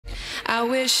I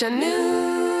wish I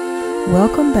knew.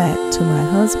 Welcome back to My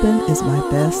Husband is My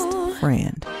Best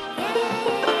Friend.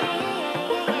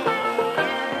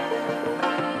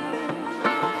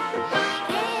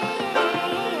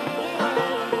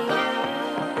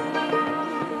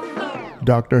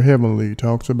 Dr. Heavenly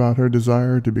talks about her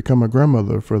desire to become a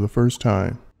grandmother for the first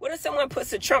time. What if someone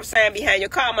puts a Trump sign behind your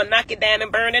car? I'm going to knock it down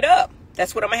and burn it up.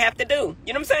 That's what I'm going to have to do.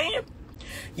 You know what I'm saying?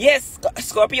 Yes,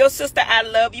 Scorpio sister, I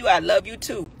love you. I love you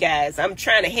too, guys. I'm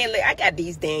trying to handle it. I got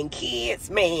these dang kids,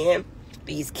 man.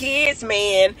 These kids,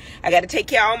 man. I got to take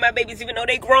care of all my babies. Even though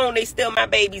they grown, they still my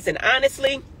babies. And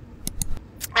honestly,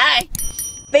 I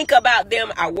think about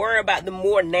them. I worry about them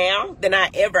more now than I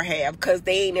ever have because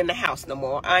they ain't in the house no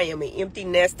more. I am an empty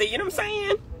nester. You know what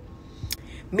I'm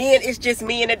saying? It's just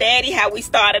me and the daddy, how we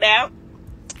started out.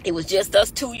 It was just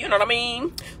us two, you know what I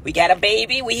mean? We got a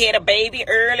baby. We had a baby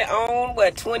early on,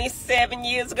 27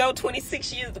 years ago,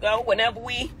 26 years ago, whenever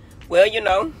you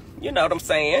know what I'm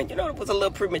saying? You know, it was a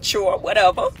little premature,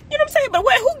 whatever. You know what I'm saying? But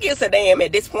who gives a damn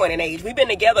at this point in age? We've been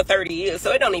together 30 years,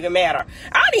 so it don't even matter.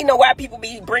 I don't even know why people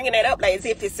be bringing that up like as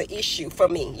if it's an issue for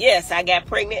me. Yes, I got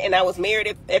pregnant and I was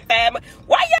married at 5 months.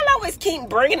 Why y'all always keep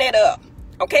bringing that up?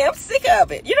 Okay, I'm sick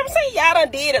of it. You know what I'm saying? Y'all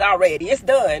done did it already. It's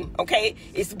done, okay?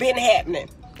 It's been happening.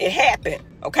 It happened,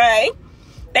 okay?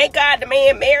 Thank God the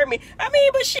man married me.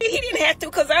 But shit, he didn't have to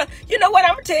because, you know what?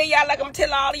 I'm going to tell y'all like I'm going to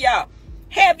tell all of y'all.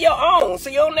 Have your own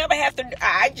so you'll never have to.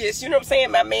 I just, you know what I'm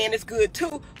saying? My man is good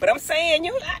too. But I'm saying,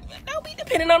 don't be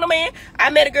dependent on the man.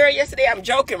 I met a girl yesterday. I'm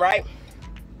joking, right?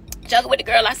 Joking with the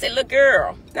girl. I said, little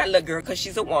girl. Not little girl because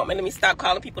she's a woman. Let me stop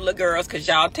calling people little girls because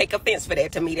y'all take offense for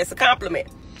that. To me, that's a compliment.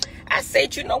 I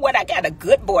said, you know what? I got a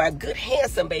good boy, a good,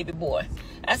 handsome baby boy.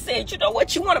 I said, you know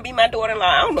what? You want to be my daughter-in-law?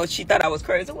 I don't know if she thought I was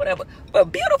crazy or whatever.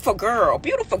 But beautiful girl,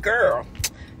 beautiful girl.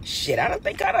 Shit, I don't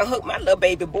think I done hooked my little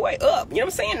baby boy up. You know what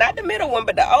I'm saying? Not the middle one,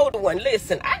 but the older one.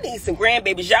 Listen, I need some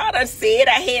grandbabies. Y'all done said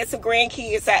I had some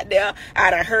grandkids out there. I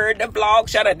done heard the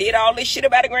vlogs. Y'all done did all this shit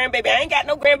about a grandbaby. I ain't got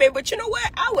no grandbaby, but you know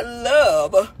what? I would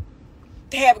love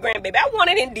to have a grandbaby. I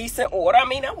want it in decent order.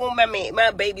 I want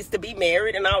my babies to be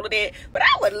married and all of that. But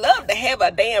I would love to have a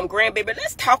damn grandbaby.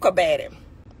 Let's talk about it.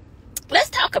 Let's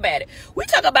talk about it. We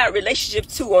talk about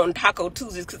relationships too on Taco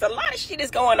Tuesdays because a lot of shit is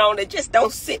going on that just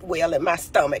don't sit well in my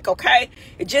stomach, okay?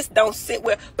 It just don't sit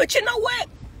well. But you know what?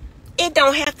 It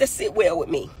don't have to sit well with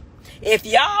me. If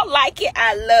y'all like it,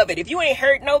 I love it. If you ain't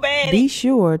hurt nobody, be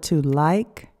sure to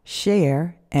like,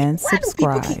 share, and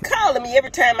subscribe. Why do people keep calling me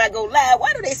every time I go live?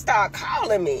 Why do they start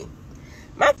calling me?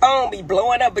 My phone be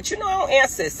blowing up, but I don't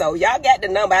answer. So y'all got the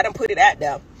number. I done put it out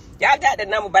there. Y'all got the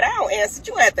number, but I don't answer.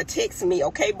 You have to text me,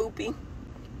 okay, Boopy?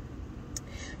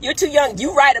 You're too young.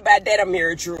 You right about that,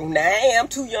 Amira Drew. Now, I am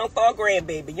too young for a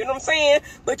grandbaby. You know what I'm saying?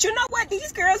 But you know what?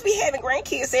 These girls be having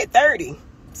grandkids at 30.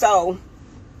 So,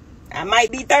 I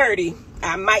might be 30.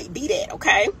 I might be that,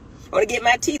 okay? I want to get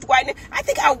my teeth whitening. I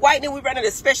think our whitening, we running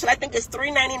a special. I think it's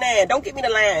 $3.99. Don't give me the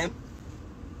line.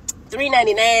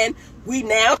 $3.99. We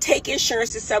now take insurance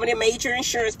to some of the major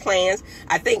insurance plans.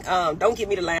 I think, don't give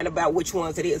me the line about which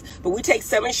ones it is. But we take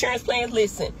some insurance plans.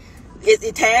 Listen,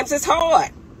 times is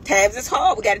hard. Times is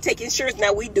hard. We got to take insurance.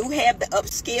 Now, we do have the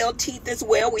upscale teeth as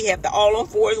well. We have the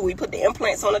all-on-fours. We put the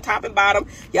implants on the top and bottom.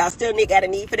 Y'all still got a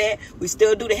need for that. We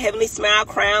still do the Heavenly Smile,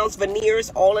 crowns,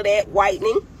 veneers, all of that,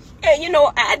 whitening. And,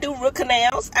 I do root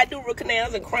canals. I do root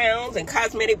canals and crowns and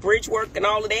cosmetic bridge work and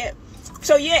all of that.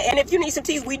 So, yeah, and if you need some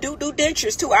teeth, we do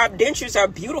dentures, too. Our dentures are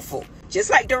beautiful. Just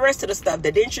like the rest of the stuff.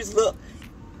 The dentures look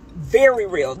very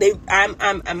real.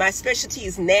 My specialty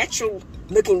is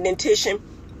natural-looking dentition.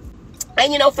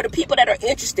 And, for the people that are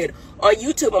interested, on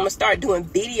YouTube, I'm going to start doing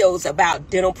videos about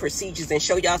dental procedures and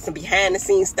show y'all some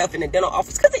behind-the-scenes stuff in the dental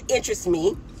office because it interests me.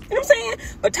 You know what I'm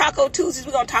saying? But Taco Tuesdays,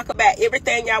 we're going to talk about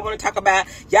everything y'all want to talk about.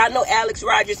 Y'all know Alex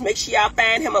Rogers. Make sure y'all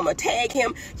find him. I'm going to tag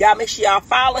him. Y'all make sure y'all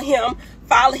follow him.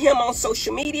 Follow him on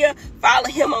social media. Follow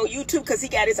him on YouTube because he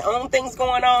got his own things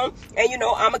going on. And, I'm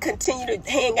going to continue to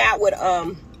hang out with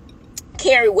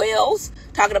Carrie Wells,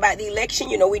 talking about the election.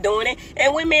 We doing it.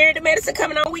 And when Married to Medicine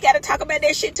coming on, we got to talk about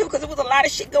that shit too because there was a lot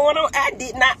of shit going on. I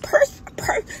did not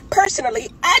personally,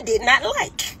 I did not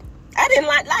like. I didn't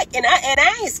like, and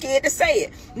I ain't scared to say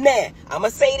it. Now, I'm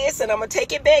going to say this and I'm going to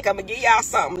take it back. I'm going to give y'all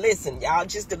something. Listen, y'all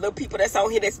just the little people that's on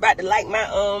here that's about to like my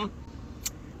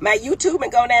YouTube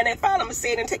and go down there and follow. I'm going to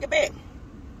say it and take it back.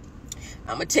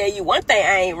 I'm going to tell you one thing.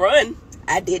 I ain't run.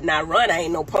 I did not run. I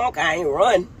ain't no punk. I ain't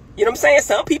run. You know what I'm saying?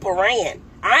 Some people ran.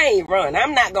 I ain't run.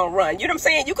 I'm not going to run. You know what I'm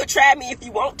saying? You could try me if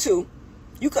you want to.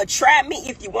 You could try me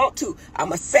if you want to. I'm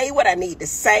going to say what I need to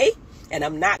say, and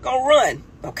I'm not going to run.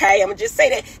 Okay? I'm going to just say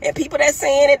that. And people that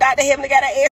saying that Dr. Heavenly got an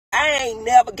ass, I ain't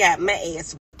never got my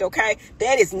ass okay?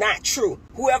 That is not true.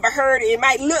 Whoever heard it, it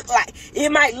might look like it.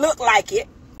 It might look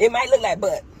like,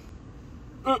 but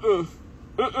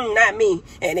not me.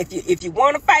 And if you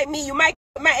want to fight me, you might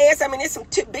get my ass. I mean, there's some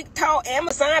big, tall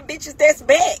Amazon bitches that's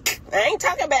back. I ain't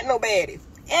talking about nobody.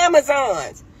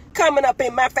 Amazons coming up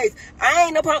in my face. I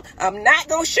ain't no problem. I'm not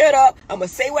gonna shut up. I'm gonna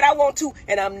say what I want to,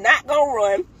 and I'm not gonna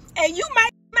run. And you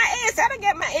might get my ass. I don't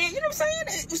get my ass. You know what I'm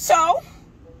saying? So,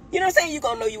 you know what I'm saying? You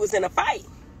gonna know you was in a fight.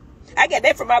 I got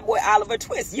that from my boy Oliver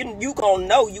Twist. You gonna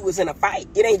know you was in a fight.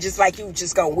 It ain't just like you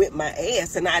just gonna whip my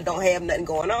ass and I don't have nothing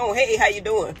going on. Hey, how you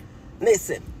doing?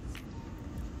 Listen.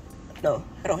 No,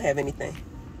 I don't have anything.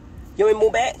 You want me to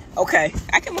move back? Okay,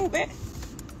 I can move back.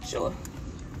 Sure.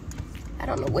 I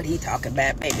don't know what he talking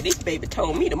about, baby. This baby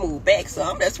told me to move back,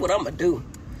 so that's what I'm gonna do.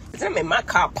 Cause I'm in my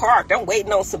car parked. I'm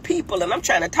waiting on some people, and I'm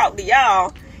trying to talk to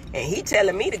y'all, and he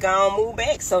telling me to go on move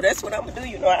back. So that's what I'm gonna do.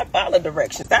 You know, I follow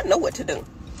directions. I know what to do.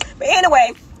 But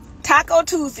anyway, Taco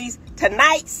Tuesdays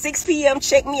tonight, 6 p.m.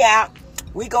 Check me out.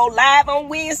 We go live on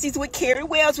Wednesdays with Carrie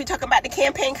Wells. We talk about the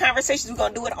campaign conversations. We're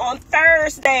gonna do it on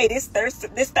Thursday. This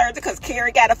Thursday, because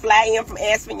Carrie got to fly in from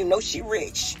Aspen. You know she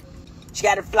rich. She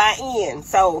got to fly in.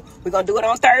 So we're going to do it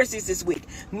on Thursdays this week.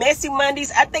 Messy Mondays.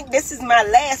 I think this is my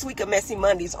last week of Messy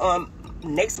Mondays on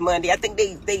next Monday. I think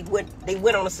they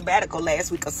went on a sabbatical last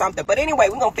week or something. But anyway,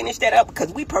 we're going to finish that up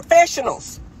because we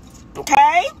professionals.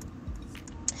 Okay?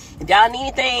 If y'all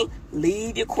need anything,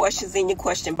 leave your questions in your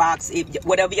question box. If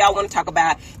whatever y'all want to talk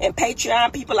about. And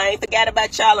Patreon people, I ain't forgot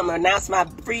about y'all. I'm going to announce my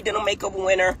free dental makeover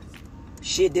winner.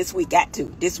 Shit, this week.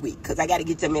 Because I got to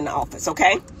get them in the office.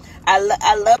 Okay?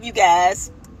 I love you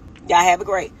guys. Y'all have a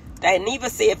great. That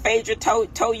Neva said Phaedra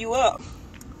told you up.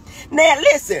 Now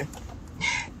listen,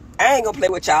 I ain't gonna play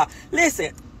with y'all.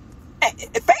 Listen,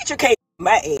 Phaedra can't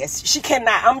my ass. She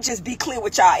cannot. I'm just be clear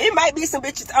with y'all. It might be some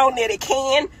bitches on there that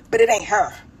can, but it ain't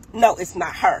her. No, it's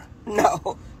not her.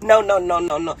 No.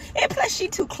 And plus, she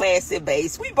too classy,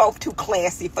 base. We both too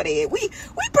classy for that. We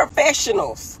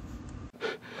professionals.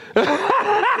 We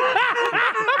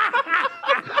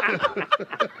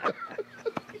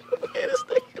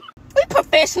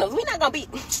professionals. We not gonna be.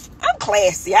 I'm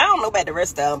classy. I don't know about the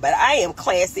rest of them, but I am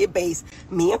classy base.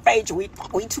 Me and Phaedra, we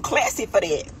too classy for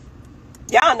that.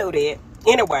 Y'all know that.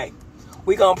 Anyway,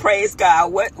 we gonna praise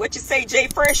God. What you say, Jay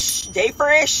Fresh?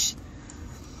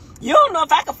 You don't know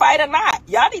if I can fight or not.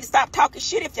 Y'all need to stop talking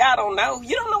shit if y'all don't know.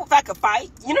 You don't know if I can fight.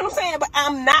 You know what I'm saying? But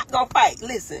I'm not gonna fight.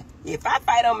 Listen, if I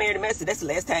fight on Married to Message, that's the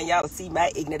last time y'all will see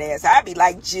my ignorant ass. I'll be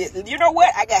like, you know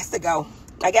what? I got to go.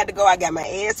 I got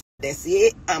my ass. That's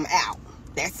it. I'm out.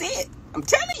 That's it. I'm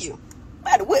telling you. I'm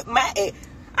about to whip my ass.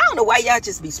 I don't know why y'all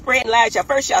just be spreading lies.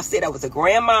 First y'all said I was a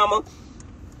grandmama.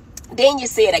 Then you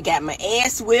said I got my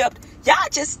ass whipped. Y'all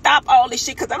just stop all this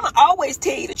shit because I'm going to always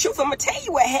tell you the truth. I'm going to tell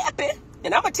you what happened.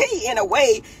 And I'm going to tell you in a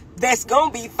way that's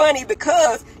going to be funny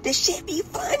because this shit be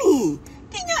funny.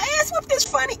 Then your ass whipped is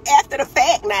funny after the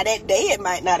fact. Now that day it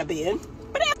might not have been.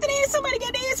 But after that, somebody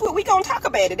got their ass whipped. We going to talk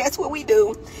about it. That's what we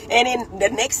do. And in the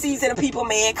next season of people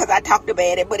mad because I talked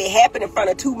about it. But it happened in front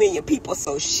of 2 million people.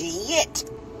 So shit.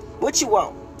 What you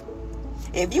want?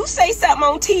 If you say something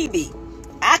on TV,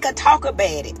 I could talk about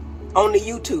it on the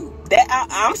YouTube.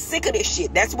 I'm sick of this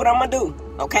shit. That's what I'm gonna do.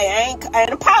 Okay, I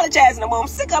ain't apologizing no more. I'm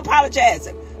sick of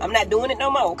apologizing. I'm not doing it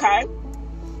no more. Okay,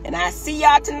 and I see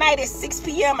y'all tonight at 6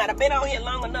 p.m. I've been on here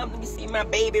long enough. Let me see my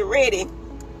baby ready.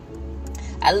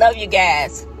 I love you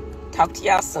guys. Talk to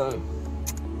y'all soon.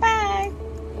 Bye.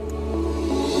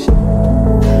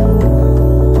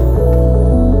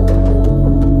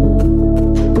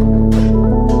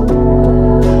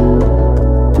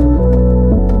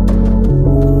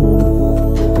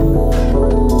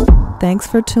 Thanks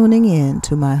for tuning in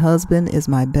to My Husband is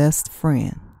My Best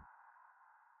Friend.